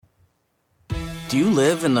Do you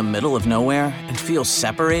live in the middle of nowhere and feel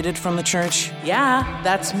separated from the church? Yeah,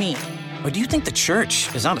 that's me. Or do you think the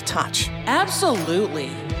church is out of touch?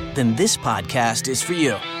 Absolutely. Then this podcast is for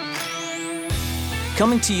you.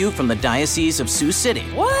 Coming to you from the Diocese of Sioux City.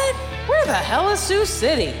 What? Where the hell is Sioux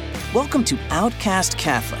City? Welcome to Outcast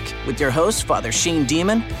Catholic with your hosts, Father Shane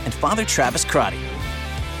Demon and Father Travis Crotty.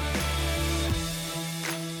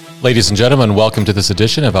 Ladies and gentlemen, welcome to this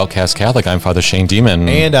edition of Outcast Catholic. I'm Father Shane Demon.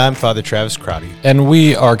 And I'm Father Travis Crotty. And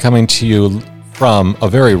we are coming to you from a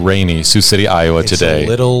very rainy Sioux City, Iowa today. It's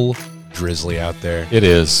a little drizzly out there. It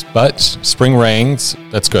is, but spring rains,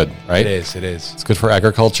 that's good, right? It is. It's good for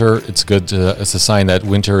agriculture. It's good. It's a sign that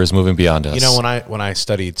winter is moving beyond us. You know, when I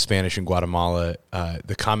studied Spanish in Guatemala,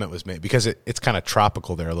 the comment was made, because it's kind of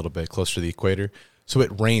tropical there a little bit, closer to the equator, so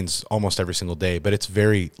it rains almost every single day, but it's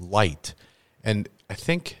very light. And I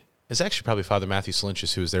think it's actually probably Father Matthew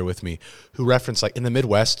Salinchus, who was there with me, who referenced, like, in the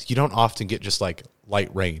Midwest, you don't often get just, like, light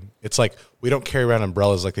rain. It's like we don't carry around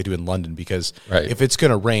umbrellas like they do in London, because if it's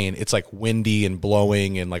going to rain, it's, like, windy and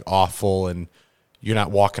blowing and, like, awful, and you're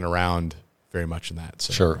not walking around very much in that.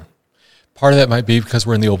 So. Sure. Part of that might be because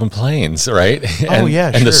we're in the open plains, right?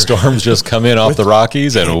 And the storms just come in off the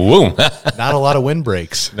Rockies and whoom. Not a lot of wind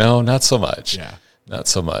breaks. No, not so much. Yeah. Not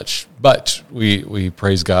so much. But we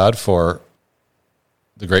praise God for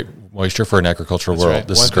the great moisture for an agricultural world. Right.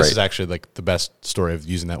 This is great. This is actually like the best story of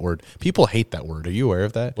using that word. People hate that word. Are you aware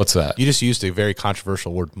of that? What's that? You just used a very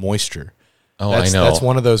controversial word, moisture. Oh, I know. That's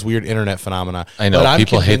one of those weird internet phenomena. I know. But I'm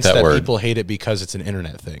people hate that word. People hate it because it's an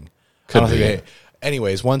internet thing. Could be.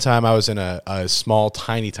 Anyways, one time I was in a small,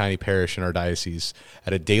 tiny parish in our diocese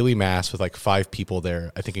at a daily mass with like 5 people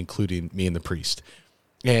there, I think including me and the priest.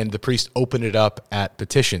 And the priest opened it up at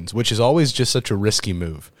petitions, which is always just such a risky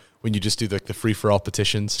move when you just do the free-for-all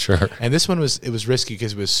petitions. Sure. And this one was risky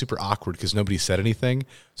because it was super awkward because nobody said anything.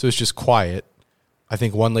 So it was just quiet. I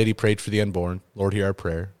think one lady prayed for the unborn, Lord, hear our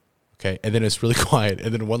prayer. Okay. And then it's really quiet.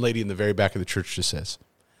 And then one lady in the very back of the church just says,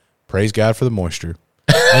 praise God for the moisture.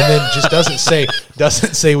 And then just doesn't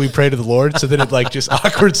say we pray to the Lord. So then it like just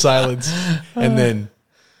awkward silence. And then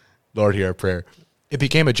Lord, hear our prayer. It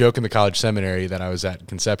became a joke in the college seminary that I was at in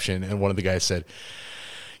Conception. And one of the guys said,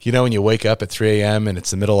 you know, when you wake up at 3 a.m. and it's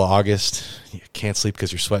the middle of August, you can't sleep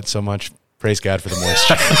because you're sweating so much. Praise God for the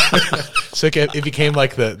moisture. So it became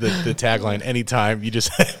like the tagline. Anytime you just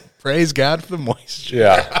praise God for the moisture.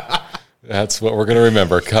 Yeah, that's what we're going to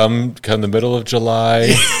remember. Come the middle of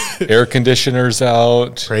July, air conditioners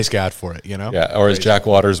out. Praise God for it, you know? Yeah, or as Jack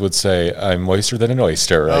Waters would say, I'm moister than an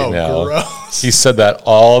oyster right now. Gross. He said that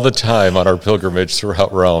all the time on our pilgrimage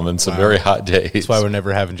throughout Rome in some very hot days. That's why we're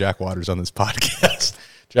never having Jack Waters on this podcast.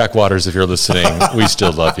 Jack Waters, if you're listening, we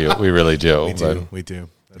still love you. We really do. We do.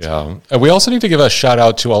 That's yeah. And we also need to give a shout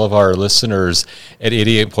out to all of our listeners at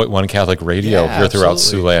 88.1 Catholic Radio here throughout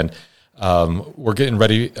Siouxland. We're getting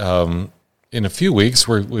ready in a few weeks.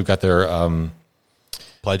 We've got their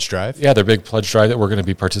pledge drive. Yeah, their big pledge drive that we're going to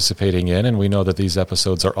be participating in. And we know that these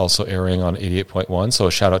episodes are also airing on 88.1. So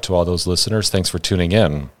a shout out to all those listeners. Thanks for tuning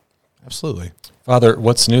in. Absolutely. Father,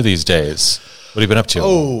 what's new these days? What have you been up to?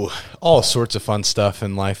 Oh, all sorts of fun stuff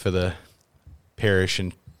in life of the parish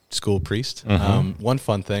and school priest. Mm-hmm. One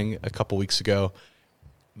fun thing, a couple weeks ago,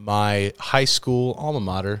 my high school alma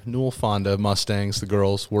mater, Newell Fonda Mustangs, the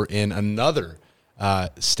girls, were in another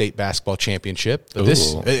state basketball championship.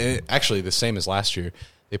 Actually, the same as last year.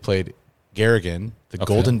 They played Garrigan, the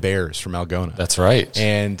Golden Bears from Algona. That's right.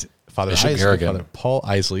 And Father Paul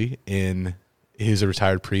Isley, he's a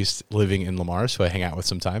retired priest living in Lamar's, who I hang out with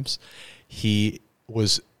sometimes. He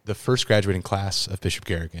was the first graduating class of Bishop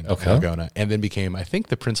Garrigan in Algona, and then became, I think,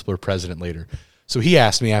 the principal or president later. So he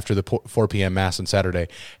asked me after the 4 p.m. Mass on Saturday,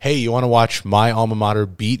 hey, you want to watch my alma mater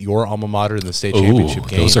beat your alma mater in the state championship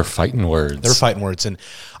game? Those are fighting words. They're fighting words, and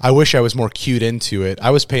I wish I was more cued into it.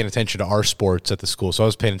 I was paying attention to our sports at the school, so I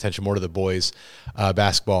was paying attention more to the boys'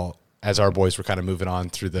 basketball as our boys were kind of moving on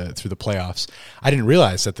through the playoffs. I didn't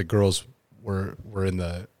realize that the girls were in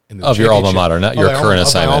the of your alma mater, not your current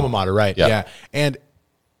assignment. My alma mater, right? Yeah. And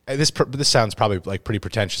this sounds probably like pretty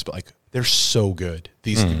pretentious, but like they're so good,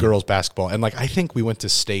 these girls basketball, and like I think we went to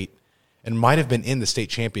state and might have been in the state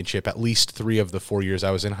championship at least 3 of the 4 years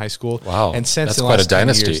I was in high school. Wow, and since that's quite a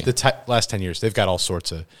dynasty. Last 10 years, they've got all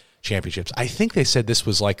sorts of championships. I think they said this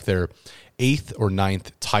was like their 8th or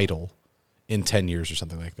 9th title in 10 years or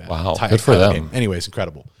something like that. Wow, good for them. Game. Anyways,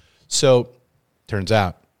 incredible. So turns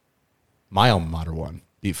out my alma mater won.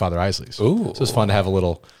 Beat Father Isley's. Ooh. So it's fun to have a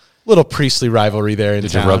little priestly rivalry there in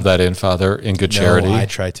Did town. you rub that in, Father, in good charity? No, I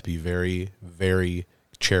tried to be very, very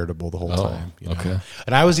charitable the whole time. You know? Okay.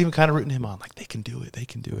 And I was even kind of rooting him on, like, they can do it.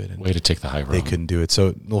 And way to take the high road. They couldn't do it.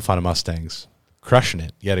 So Newell Fonda Mustangs crushing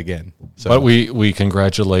it yet again. So, but we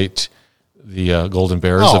congratulate the Golden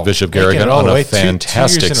Bears of Bishop making it Garrigan all on the way. a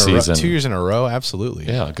fantastic season. 2 years in a row, absolutely.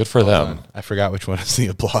 Yeah, good for them. I forgot which one is the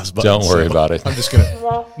applause button. Don't worry about it. I'm just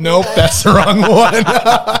gonna. Nope, that's the wrong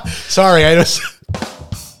one. Sorry, I just.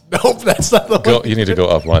 Nope, that's not the one. You need to go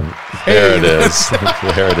up one. There it is.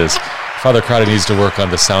 There it is. Father Crowder needs to work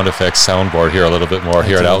on the sound effects soundboard here a little bit more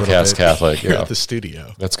here at Outcast Catholic. Here at the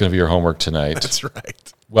studio. That's going to be your homework tonight. That's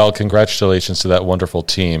right. Well, congratulations to that wonderful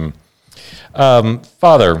team.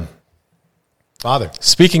 Father,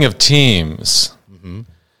 speaking of teams, I'd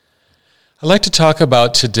like to talk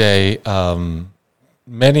about today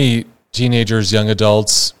many teenagers, young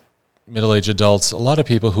adults, middle-aged adults, a lot of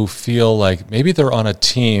people who feel like maybe they're on a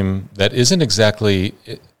team that isn't exactly,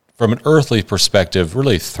 from an earthly perspective,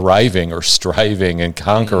 really thriving or striving and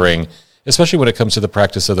conquering, especially when it comes to the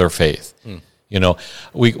practice of their faith. You know,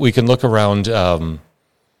 we can look around.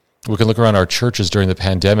 We can look around our churches during the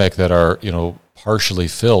pandemic that are, partially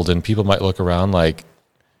filled, and people might look around like,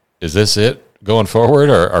 is this it going forward,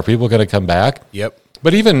 or are people going to come back? Yep.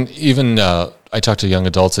 But even I talk to young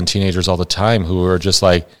adults and teenagers all the time who are just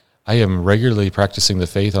like, I am regularly practicing the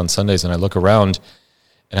faith on Sundays, and I look around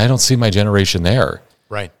and I don't see my generation there.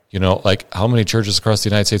 Right. Like how many churches across the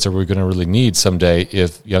United States are we going to really need someday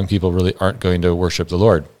if young people really aren't going to worship the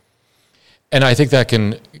Lord? And I think that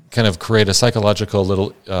can kind of create a psychological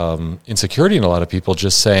little insecurity in a lot of people,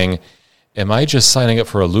 just saying, am I just signing up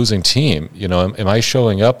for a losing team? Am I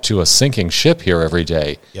showing up to a sinking ship here every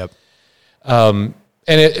day? Yep. And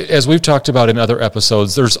as we've talked about in other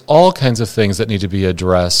episodes, there's all kinds of things that need to be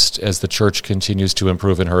addressed as the church continues to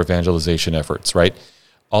improve in her evangelization efforts, right?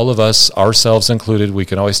 All of us, ourselves included, we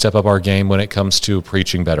can always step up our game when it comes to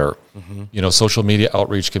preaching better. Social media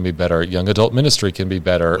outreach can be better. Young adult ministry can be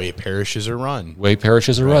better. The way parishes are run.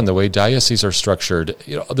 The way dioceses are structured.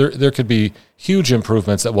 There could be huge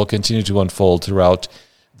improvements that will continue to unfold throughout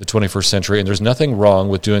the 21st century, and there's nothing wrong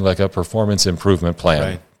with doing like a performance improvement plan.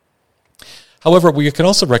 Right. However, we can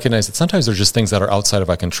also recognize that sometimes there's just things that are outside of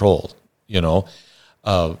our control.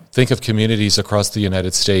 Think of communities across the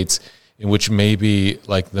United States in which maybe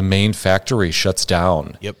like the main factory shuts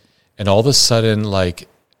down. Yep. And all of a sudden, like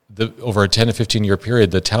over a 10 to 15 year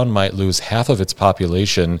period, the town might lose half of its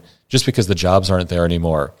population just because the jobs aren't there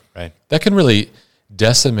anymore. Right. That can really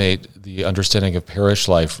decimate the understanding of parish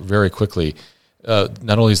life very quickly.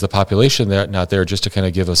 Not only is the population not there just to kind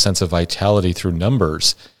of give a sense of vitality through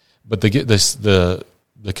numbers, but the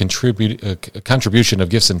contribution of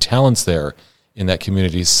gifts and talents there in that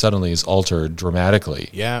community suddenly is altered dramatically.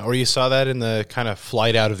 Yeah, or you saw that in the kind of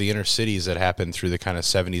flight out of the inner cities that happened through the kind of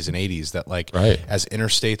 70s and 80s, that as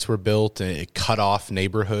interstates were built and it cut off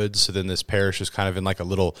neighborhoods, so then this parish is kind of in like a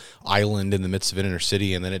little island in the midst of an inner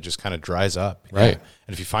city, and then it just kind of dries up. Right. Yeah.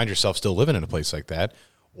 And if you find yourself still living in a place like that,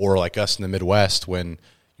 or like us in the Midwest, when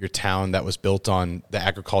your town that was built on the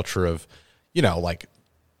agriculture of, like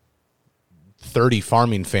 30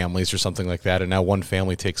 farming families or something like that, and now one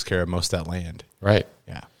family takes care of most of that land. Right.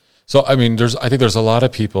 Yeah. So, I mean, I think there's a lot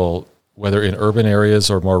of people, whether in urban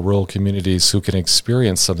areas or more rural communities, who can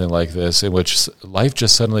experience something like this, in which life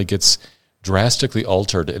just suddenly gets drastically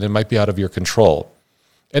altered, and it might be out of your control.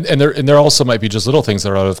 And there also might be just little things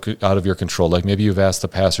that are out of your control. Like maybe you've asked the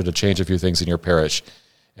pastor to change a few things in your parish,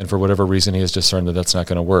 and for whatever reason he has discerned that that's not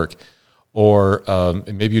going to work. Or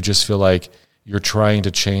maybe you just feel like you're trying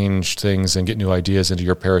to change things and get new ideas into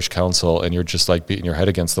your parish council, and you're just like beating your head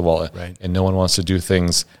against the wall, right. And no one wants to do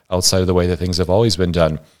things outside of the way that things have always been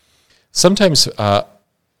done. Sometimes I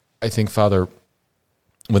think, Father,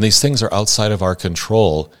 when these things are outside of our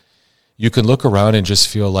control, you can look around and just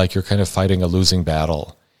feel like you're kind of fighting a losing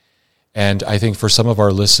battle. And I think for some of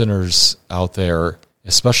our listeners out there,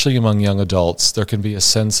 especially among young adults, there can be a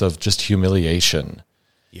sense of just humiliation.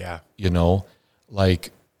 Yeah.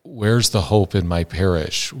 Like, where's the hope in my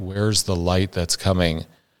parish? Where's the light that's coming?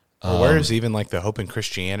 Or where is even like the hope in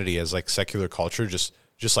Christianity as like secular culture just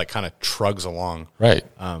like kind of trugs along, right?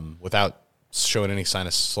 Without showing any sign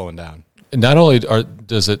of slowing down. And not only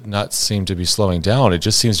does it not seem to be slowing down, it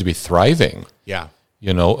just seems to be thriving. Yeah.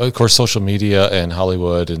 Of course, social media and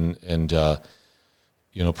Hollywood and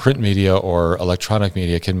print media or electronic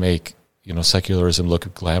media can make secularism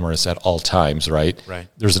look glamorous at all times, right? Right.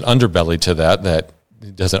 There's an underbelly to that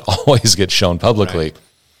doesn't always get shown publicly. Right.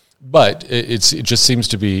 But it just seems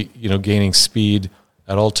to be, gaining speed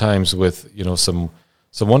at all times with, some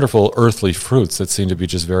wonderful earthly fruits that seem to be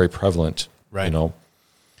just very prevalent. Right.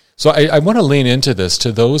 So I want to lean into this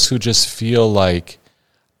to those who just feel like,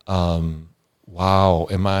 wow,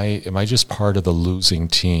 am I just part of the losing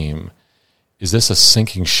team? Is this a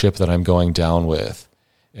sinking ship that I'm going down with?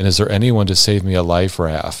 And is there anyone to save me a life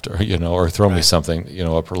raft or, or throw me something,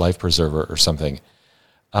 a life preserver or something?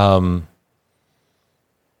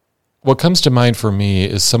 What comes to mind for me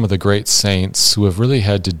is some of the great saints who have really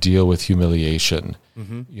had to deal with humiliation.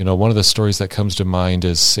 Mm-hmm. One of the stories that comes to mind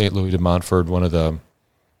is St. Louis de Montfort, one of the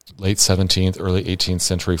late 17th, early 18th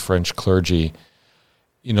century French clergy.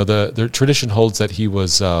 The tradition holds that he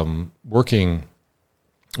was working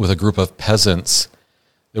with a group of peasants.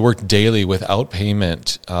 They worked daily without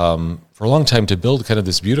payment for a long time to build kind of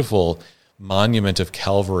this beautiful monument of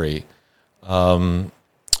Calvary on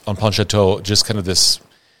Pontchâteau, just kind of this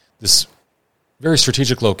very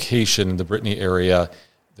strategic location in the Brittany area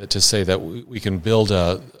to say that we can build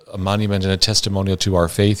a monument and a testimonial to our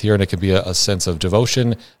faith here, and it can be a sense of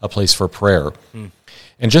devotion, a place for prayer.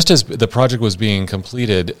 And just as the project was being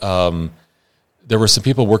completed, there were some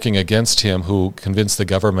people working against him who convinced the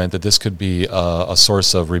government that this could be a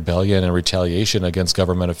source of rebellion and retaliation against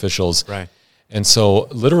government officials. Right. And so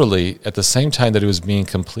literally at the same time that it was being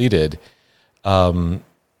completed, there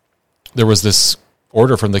was this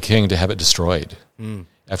order from the king to have it destroyed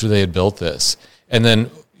after they had built this. And then,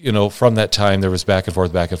 from that time, there was back and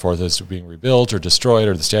forth as to being rebuilt or destroyed,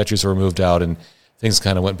 or the statues were moved out, and things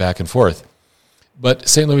kind of went back and forth. But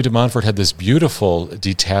St. Louis de Montfort had this beautiful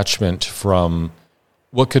detachment from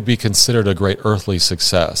what could be considered a great earthly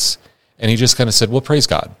success. And he just kind of said, well, praise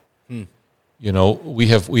God. We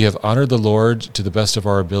have honored the Lord to the best of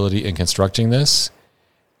our ability in constructing this.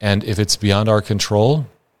 And if it's beyond our control,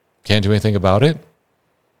 can't do anything about it.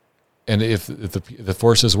 And if the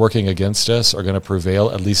forces working against us are going to prevail,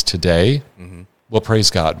 at least today, well, praise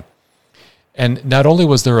God. And not only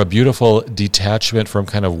was there a beautiful detachment from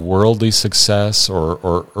kind of worldly success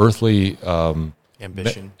or earthly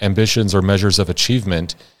ambitions or measures of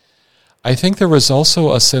achievement, I think there was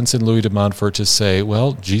also a sense in Louis de Montfort to say,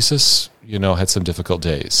 well, Jesus, had some difficult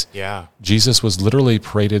days. Yeah. Jesus was literally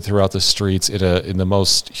paraded throughout the streets in the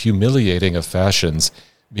most humiliating of fashions,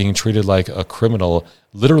 being treated like a criminal,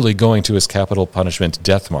 literally going to his capital punishment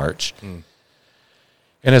death march.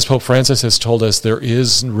 And as Pope Francis has told us, there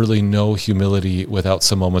is really no humility without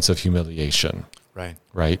some moments of humiliation.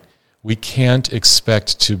 Right? We can't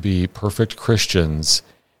expect to be perfect Christians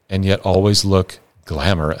and yet always look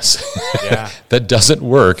glamorous. Yeah. That doesn't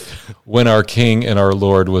work when our King and our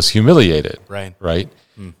Lord was humiliated. Right?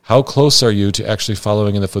 How close are you to actually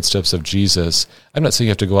following in the footsteps of Jesus? I'm not saying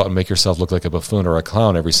you have to go out and make yourself look like a buffoon or a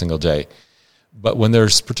clown every single day. But when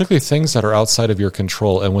there's particularly things that are outside of your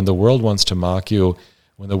control, and when the world wants to mock you,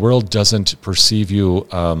 when the world doesn't perceive you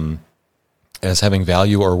as having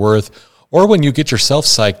value or worth, or when you get yourself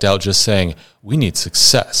psyched out just saying, we need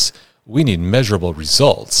success, we need measurable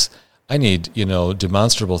results, I need,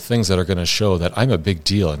 demonstrable things that are going to show that I'm a big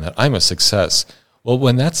deal and that I'm a success. Well,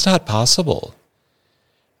 when that's not possible,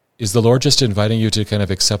 is the Lord just inviting you to kind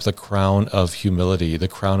of accept the crown of humility, the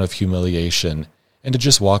crown of humiliation, and to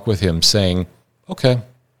just walk with him saying, okay,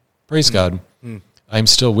 praise God. I'm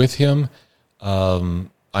still with him.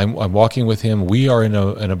 I'm walking with him. We are in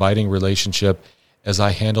an abiding relationship as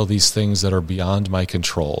I handle these things that are beyond my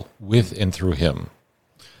control with and through him.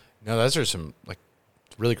 No, those are some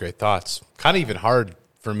really great thoughts. Kind of even hard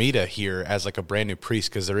for me to hear as a brand new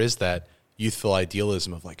priest, because there is that youthful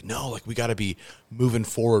idealism of we got to be moving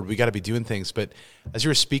forward. We got to be doing things. But as you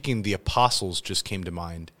were speaking, the apostles just came to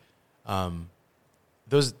mind.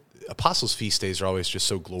 Those apostles' feast days are always just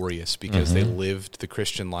so glorious because they lived the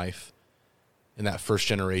Christian life in that first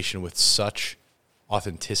generation with such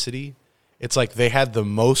authenticity. It's like they had the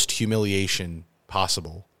most humiliation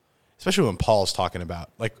possible, especially when Paul's talking about,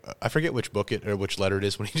 I forget which book or which letter it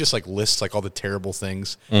is, when he just lists all the terrible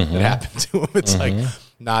things that happened to him. It's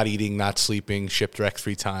not eating, not sleeping, shipwrecked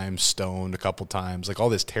 3 times, stoned a couple times, all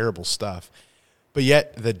this terrible stuff. But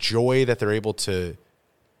yet the joy that they're able to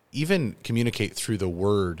even communicate through the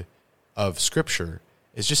word of Scripture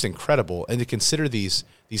is just incredible. And to consider these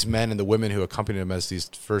men and the women who accompanied him as these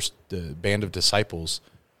first band of disciples,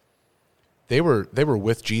 they were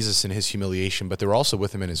with Jesus in his humiliation, but they were also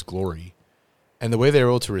with him in his glory. And the way they were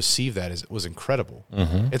able to receive that was incredible.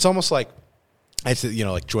 It's almost like,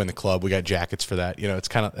 join the club. We got jackets for that. That's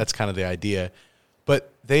kind of the idea.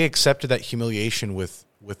 But they accepted that humiliation with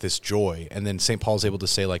this joy. And then St. Paul's able to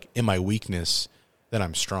say, in my weakness, then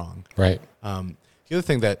I'm strong. Right. The other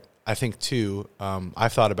thing that I think too,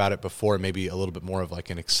 I've thought about it before, maybe a little bit more of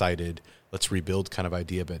an excited, let's rebuild kind of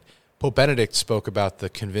idea, but Pope Benedict spoke about the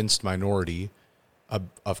convinced minority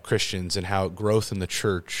of Christians and how growth in the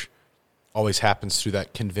church always happens through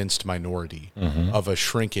that convinced minority of a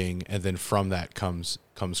shrinking, and then from that comes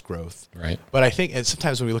growth. Right. But I think, and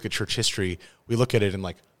sometimes when we look at church history, we look at it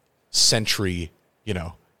in century,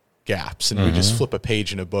 gaps, and we just flip a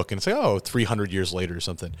page in a book and it's like, 300 years later or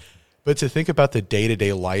something. But to think about the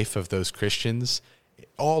day-to-day life of those Christians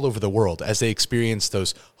all over the world as they experience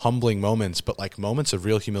those humbling moments, but like moments of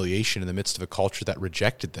real humiliation in the midst of a culture that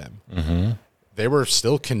rejected them. They were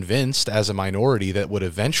still convinced as a minority that would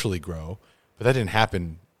eventually grow, but that didn't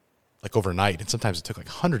happen like overnight. And sometimes it took like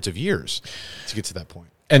hundreds of years to get to that point.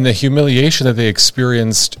 And the humiliation that they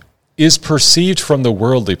experienced is perceived from the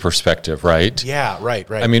worldly perspective, right? Yeah, right.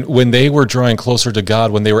 I mean, when they were drawing closer to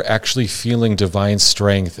God, when they were actually feeling divine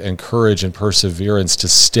strength and courage and perseverance to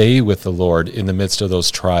stay with the Lord in the midst of those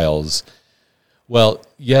trials, well,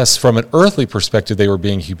 yes, from an earthly perspective, they were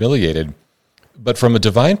being humiliated. But from a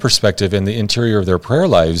divine perspective in the interior of their prayer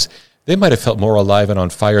lives, they might have felt more alive and on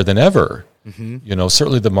fire than ever. You know,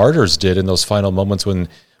 certainly the martyrs did in those final moments when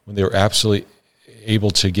they were absolutely able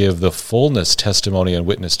to give the fullness testimony and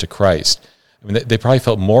witness to Christ. I mean, they probably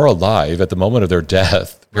felt more alive at the moment of their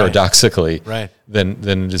death, paradoxically,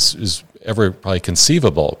 than is ever probably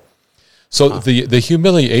conceivable. So the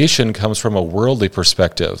humiliation comes from a worldly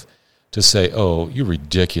perspective to say, oh, you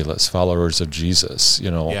ridiculous followers of Jesus, you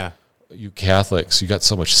know, you Catholics, you got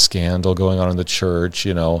so much scandal going on in the church,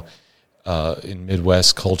 you know, in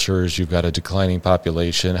Midwest cultures, you've got a declining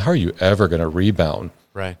population. How are you ever going to rebound?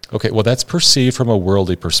 Right. Okay, well, that's perceived from a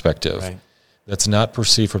worldly perspective. Right. That's not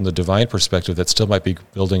perceived from the divine perspective that still might be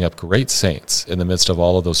building up great saints in the midst of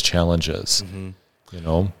all of those challenges. You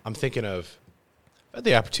know? I'm thinking of, I had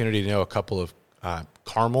the opportunity to know a couple of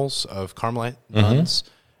Carmelite nuns.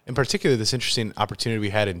 In particular, this interesting opportunity we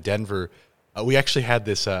had in Denver. We actually had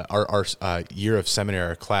this, our year of seminary,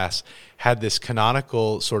 our class, had this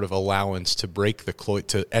canonical sort of allowance to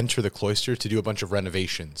to enter the cloister to do a bunch of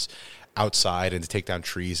renovations outside and to take down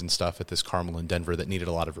trees and stuff at this Carmel in Denver that needed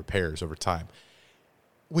a lot of repairs over time.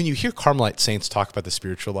 When you hear Carmelite saints talk about the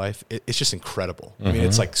spiritual life, it's just incredible. I mean,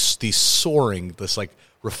 it's like these soaring, this like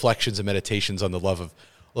reflections and meditations on the love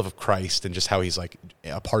of Christ and just how he's like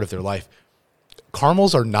a part of their life.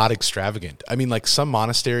 Carmels are not extravagant. I mean, like some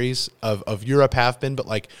monasteries of Europe have been, but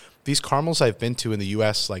like these Carmels I've been to in the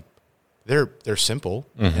U.S., like they're simple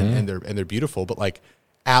and they're beautiful, but like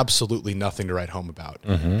absolutely nothing to write home about.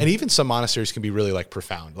 And even some monasteries can be really like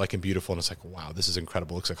profound, like and beautiful, and it's like, wow, this is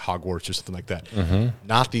incredible. It looks like Hogwarts or something like that.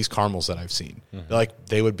 Not these Carmels that I've seen. Like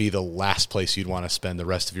they would be the last place you'd want to spend the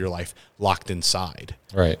rest of your life locked inside,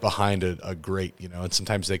 behind a grate, you know. And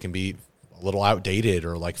sometimes they can be a little outdated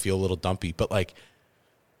or like feel a little dumpy, but like,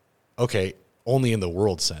 okay, only in the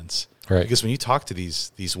world sense. Right. Because when you talk to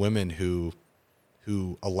these women who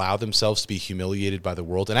allow themselves to be humiliated by the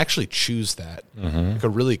world and actually choose that, like a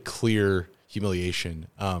really clear humiliation,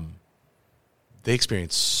 they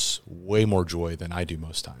experience way more joy than I do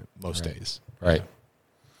most days. Right.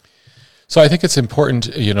 So I think it's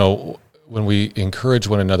important, you know, when we encourage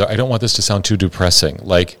one another, I don't want this to sound too depressing.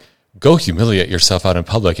 Like, go humiliate yourself out in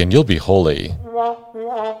public and you'll be holy.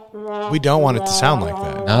 We don't want it to sound like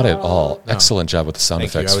that. Not at all. No. Excellent job with the sound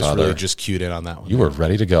effects, Father. I was really just cued in on that one. You were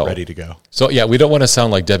ready to go. Ready to go. So, yeah, we don't want to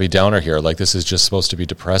sound like Debbie Downer here, like this is just supposed to be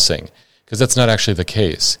depressing, because that's not actually the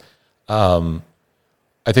case. I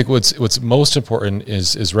think what's most important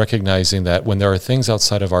is recognizing that when there are things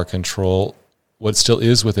outside of our control, what still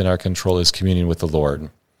is within our control is communion with the Lord.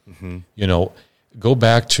 You know, go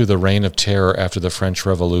back to the reign of terror after the French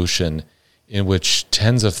Revolution, in which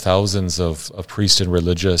tens of thousands of priests and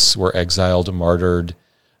religious were exiled, martyred.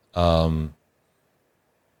 You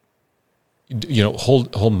know,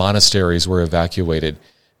 whole monasteries were evacuated.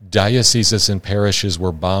 Dioceses and parishes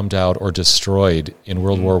were bombed out or destroyed in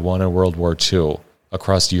World War I and World War II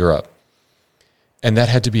across Europe. And that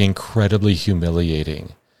had to be incredibly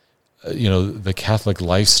humiliating. You know, the Catholic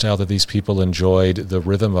lifestyle that these people enjoyed, the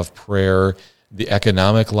rhythm of prayer, the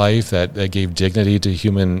economic life that gave dignity to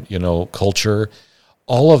human, you know, culture,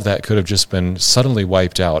 all of that could have just been suddenly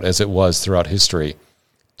wiped out as it was throughout history.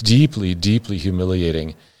 Deeply, deeply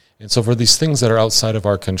humiliating. And so for these things that are outside of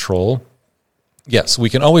our control, yes, we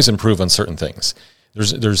can always improve on certain things.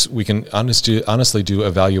 We can honestly do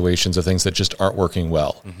evaluations of things that just aren't working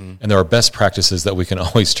well. And there are best practices that we can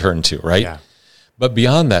always turn to, right? Yeah. But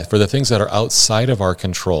beyond that, for the things that are outside of our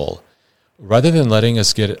control, rather than letting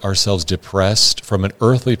us get ourselves depressed from an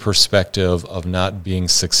earthly perspective of not being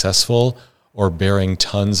successful or bearing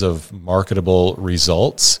tons of marketable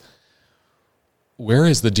results, where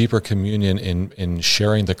is the deeper communion in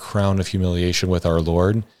sharing the crown of humiliation with our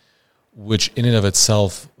Lord, which in and of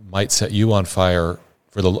itself might set you on fire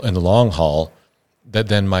in the long haul, that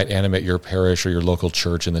then might animate your parish or your local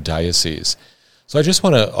church in the diocese? So I just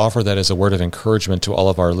want to offer that as a word of encouragement to all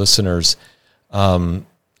of our listeners. And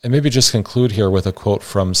maybe just conclude here with a quote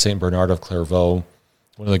from St. Bernard of Clairvaux,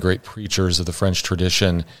 one of the great preachers of the French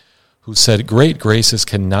tradition, who said, "Great graces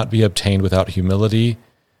cannot be obtained without humility.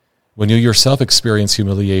 When you yourself experience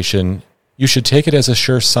humiliation, you should take it as a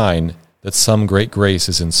sure sign that some great grace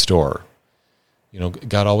is in store."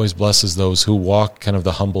 God always blesses those who walk kind of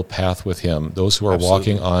the humble path with him. Those who are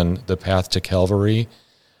walking on the path to Calvary,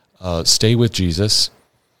 stay with Jesus,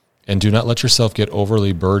 and do not let yourself get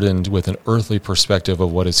overly burdened with an earthly perspective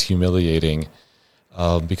of what is humiliating,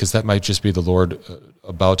 because that might just be the Lord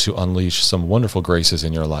about to unleash some wonderful graces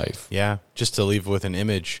in your life. Yeah, just to leave with an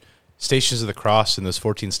image, Stations of the Cross, in those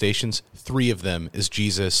 14 stations, 3 of them is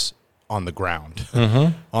Jesus on the ground,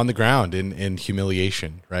 on the ground in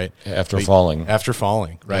humiliation, right? After falling,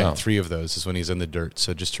 right? Yeah. 3 of those is when he's in the dirt.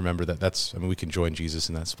 So just remember that we can join Jesus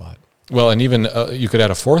in that spot. Well, and even you could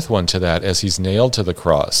add a 4th one to that, as he's nailed to the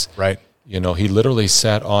cross. Right. He literally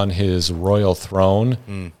sat on his royal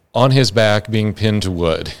throne, on his back, being pinned to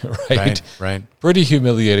wood, right? Right. Pretty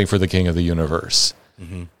humiliating for the King of the universe.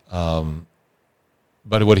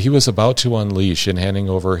 But what he was about to unleash in handing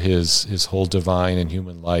over his whole divine and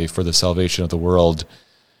human life for the salvation of the world,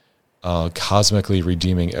 cosmically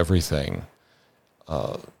redeeming everything,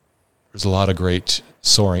 there's a lot of great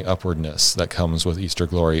soaring upwardness that comes with Easter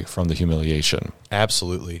glory from the humiliation.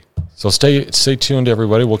 Absolutely. So stay tuned,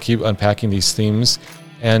 everybody. We'll keep unpacking these themes.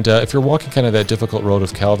 And if you're walking kind of that difficult road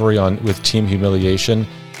of Calvary with team humiliation,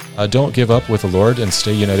 don't give up with the Lord and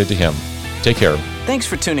stay united to him. Take care. Thanks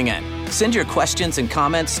for tuning in. Send your questions and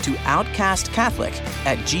comments to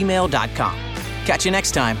outcastcatholic@gmail.com. Catch you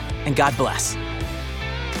next time, and God bless.